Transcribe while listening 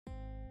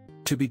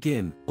To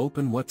begin,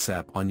 open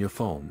WhatsApp on your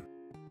phone.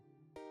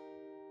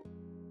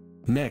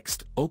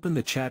 Next, open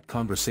the chat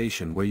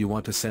conversation where you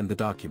want to send the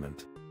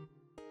document.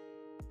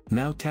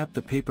 Now tap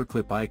the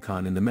paperclip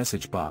icon in the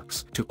message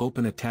box to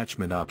open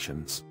attachment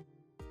options.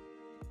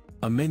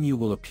 A menu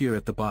will appear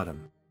at the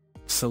bottom.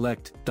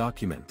 Select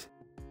Document.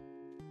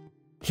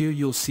 Here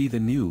you'll see the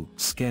new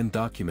Scan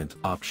Document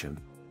option.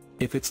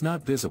 If it's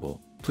not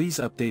visible, please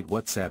update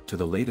WhatsApp to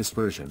the latest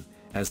version,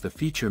 as the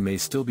feature may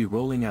still be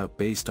rolling out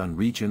based on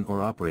region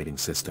or operating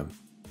system.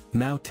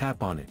 Now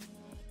tap on it.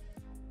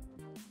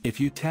 If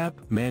you tap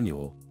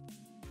Manual,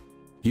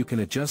 you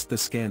can adjust the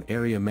scan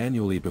area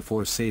manually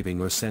before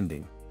saving or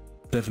sending.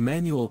 The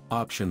Manual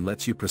option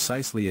lets you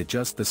precisely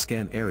adjust the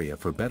scan area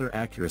for better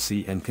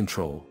accuracy and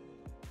control.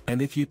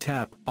 And if you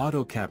tap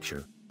Auto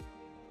Capture,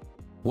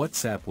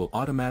 WhatsApp will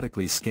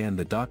automatically scan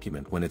the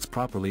document when it's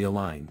properly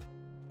aligned.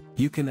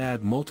 You can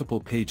add multiple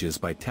pages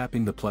by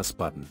tapping the plus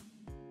button,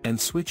 and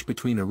switch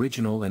between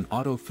original and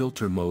auto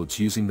filter modes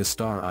using the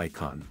star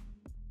icon.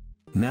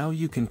 Now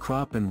you can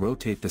crop and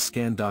rotate the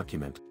scanned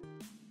document,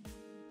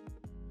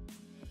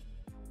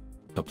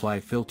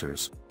 apply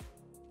filters,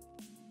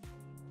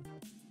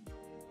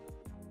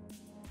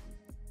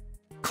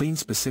 clean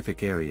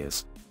specific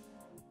areas,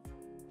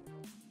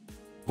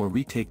 or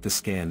retake the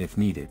scan if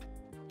needed.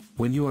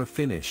 When you are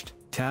finished,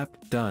 tap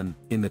Done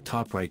in the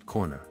top right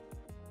corner.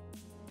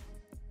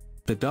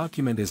 The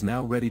document is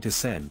now ready to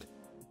send.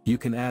 You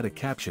can add a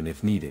caption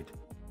if needed.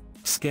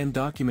 Scan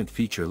Document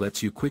feature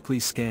lets you quickly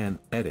scan,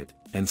 edit,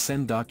 and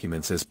send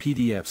documents as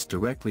PDFs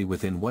directly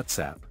within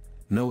WhatsApp,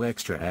 no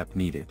extra app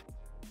needed.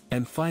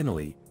 And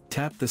finally,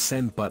 tap the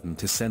Send button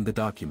to send the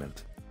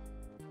document.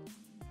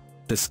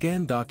 The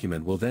scanned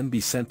document will then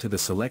be sent to the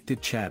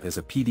selected chat as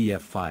a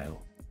PDF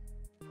file.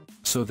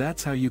 So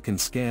that's how you can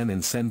scan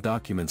and send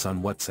documents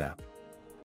on WhatsApp.